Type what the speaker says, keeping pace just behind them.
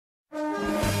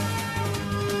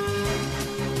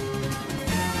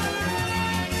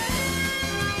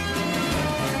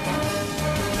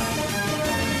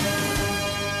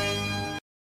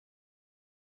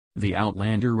The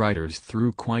Outlander writers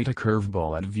threw quite a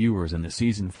curveball at viewers in the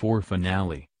season 4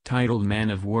 finale, titled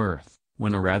Man of Worth,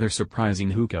 when a rather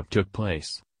surprising hookup took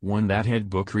place, one that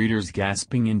had book readers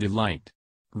gasping in delight.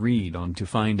 Read on to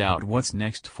find out what's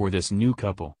next for this new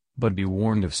couple, but be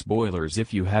warned of spoilers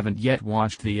if you haven't yet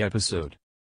watched the episode.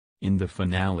 In the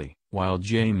finale, while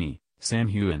Jamie, Sam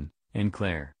Heughan, and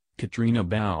Claire, Katrina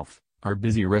Balfe, are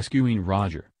busy rescuing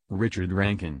Roger, Richard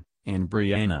Rankin, and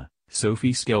Brianna,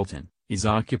 Sophie Skelton, is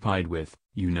occupied with,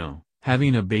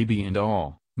 having a baby and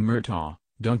all. Murtagh,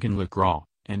 Duncan LaCroix,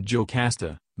 and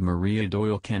Jocasta, Maria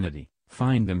Doyle Kennedy,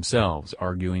 find themselves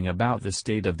arguing about the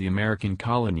state of the American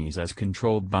colonies as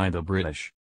controlled by the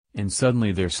British. And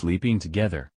suddenly they're sleeping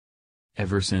together.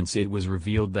 Ever since it was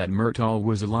revealed that Murtagh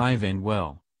was alive and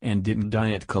well, and didn't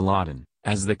die at Culloden,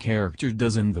 as the character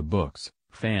does in the books,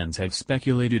 fans have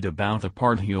speculated about the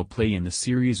part he'll play in the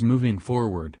series moving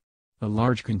forward. A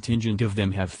large contingent of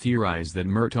them have theorized that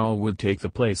Murtagh would take the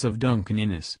place of Duncan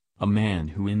Innes, a man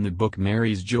who in the book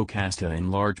marries Jocasta in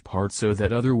large part so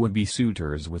that other would-be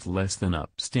suitors with less than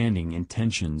upstanding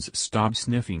intentions stop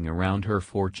sniffing around her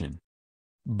fortune.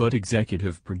 But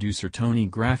executive producer Tony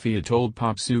Graffia told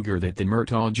Pop Sugar that the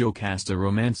Murtagh-Jocasta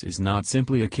romance is not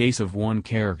simply a case of one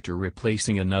character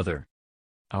replacing another.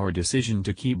 Our decision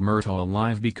to keep Murtagh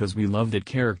alive because we love that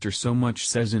character so much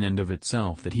says in and of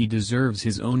itself that he deserves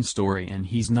his own story and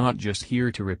he's not just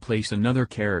here to replace another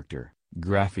character,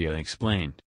 Graffia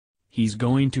explained. He's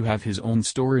going to have his own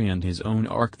story and his own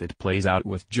arc that plays out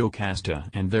with Jocasta,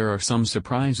 and there are some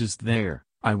surprises there,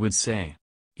 I would say.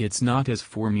 It's not as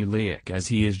formulaic as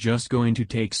he is just going to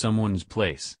take someone's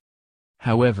place.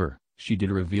 However, she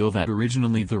did reveal that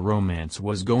originally the romance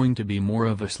was going to be more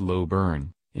of a slow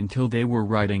burn, until they were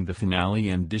writing the finale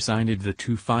and decided the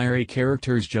two fiery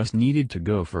characters just needed to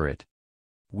go for it.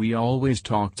 We always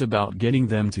talked about getting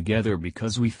them together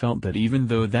because we felt that even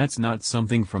though that's not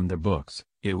something from the books,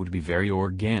 it would be very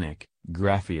organic,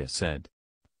 Graffia said.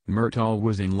 Murtagh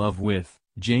was in love with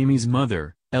Jamie's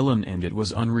mother, Ellen, and it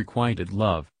was unrequited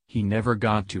love. He never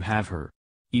got to have her.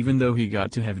 Even though he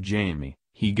got to have Jamie,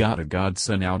 he got a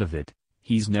godson out of it.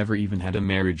 He's never even had a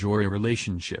marriage or a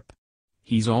relationship.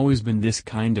 He's always been this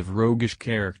kind of roguish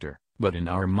character, but in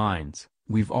our minds,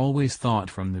 we've always thought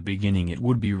from the beginning it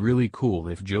would be really cool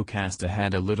if Jocasta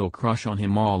had a little crush on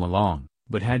him all along,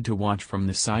 but had to watch from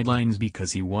the sidelines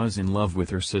because he was in love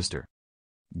with her sister.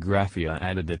 Graffia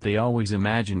added that they always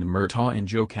imagined Murtagh and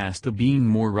Jocasta being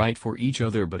more right for each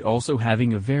other but also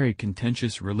having a very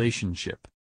contentious relationship.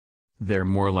 They're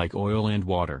more like oil and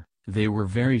water, they were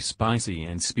very spicy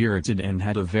and spirited and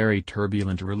had a very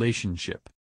turbulent relationship.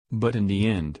 But in the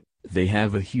end, they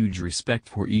have a huge respect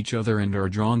for each other and are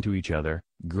drawn to each other,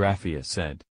 Graffia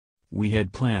said. We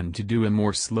had planned to do a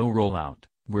more slow rollout,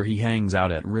 where he hangs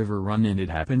out at River Run and it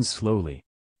happens slowly.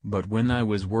 But when I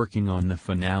was working on the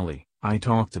finale, I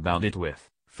talked about it with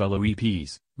fellow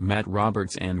EPs, Matt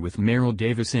Roberts and with Meryl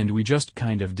Davis, and we just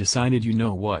kind of decided, you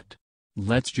know what?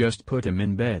 Let's just put him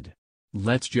in bed.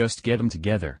 Let's just get them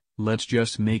together, let's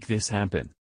just make this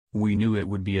happen. We knew it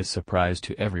would be a surprise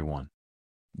to everyone.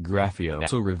 Graffia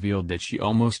also revealed that she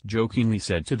almost jokingly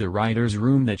said to the writer's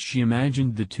room that she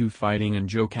imagined the two fighting and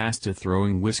Jocasta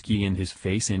throwing whiskey in his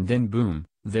face and then boom,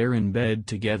 they're in bed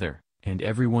together, and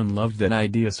everyone loved that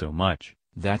idea so much,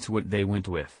 that's what they went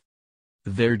with.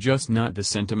 They're just not the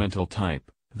sentimental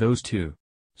type, those two.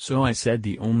 So I said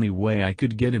the only way I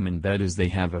could get him in bed is they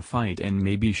have a fight and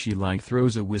maybe she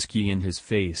throws a whiskey in his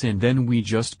face and then we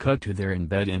just cut to they're in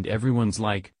bed and everyone's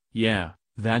like, yeah,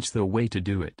 that's the way to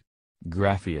do it.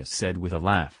 Graffia said with a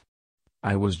laugh.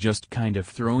 I was just kind of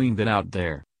throwing that out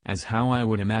there, as how I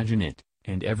would imagine it,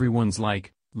 and everyone's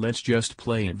like, let's just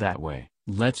play it that way,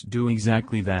 let's do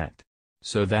exactly that.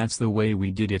 So that's the way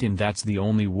we did it and that's the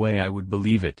only way I would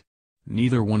believe it.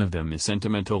 Neither one of them is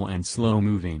sentimental and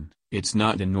slow-moving, it's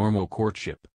not a normal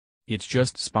courtship. It's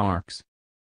just sparks.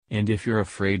 And if you're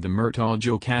afraid the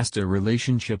Murtagh-Jocasta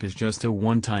relationship is just a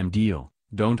one-time deal,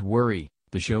 don't worry.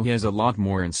 The show has a lot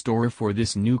more in store for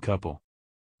this new couple.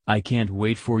 I can't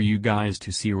wait for you guys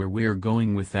to see where we're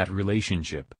going with that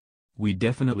relationship. We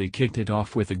definitely kicked it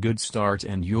off with a good start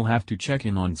and you'll have to check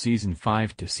in on season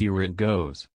 5 to see where it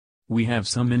goes. We have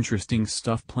some interesting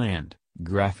stuff planned,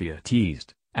 Graffia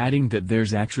teased, adding that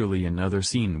there's actually another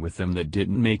scene with them that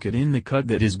didn't make it in the cut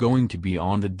that is going to be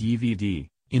on the DVD,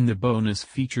 in the bonus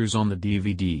features on the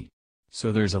DVD.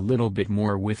 So there's a little bit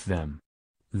more with them.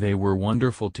 They were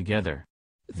wonderful together.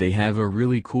 They have a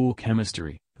really cool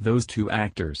chemistry, those two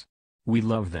actors. We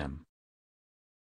love them.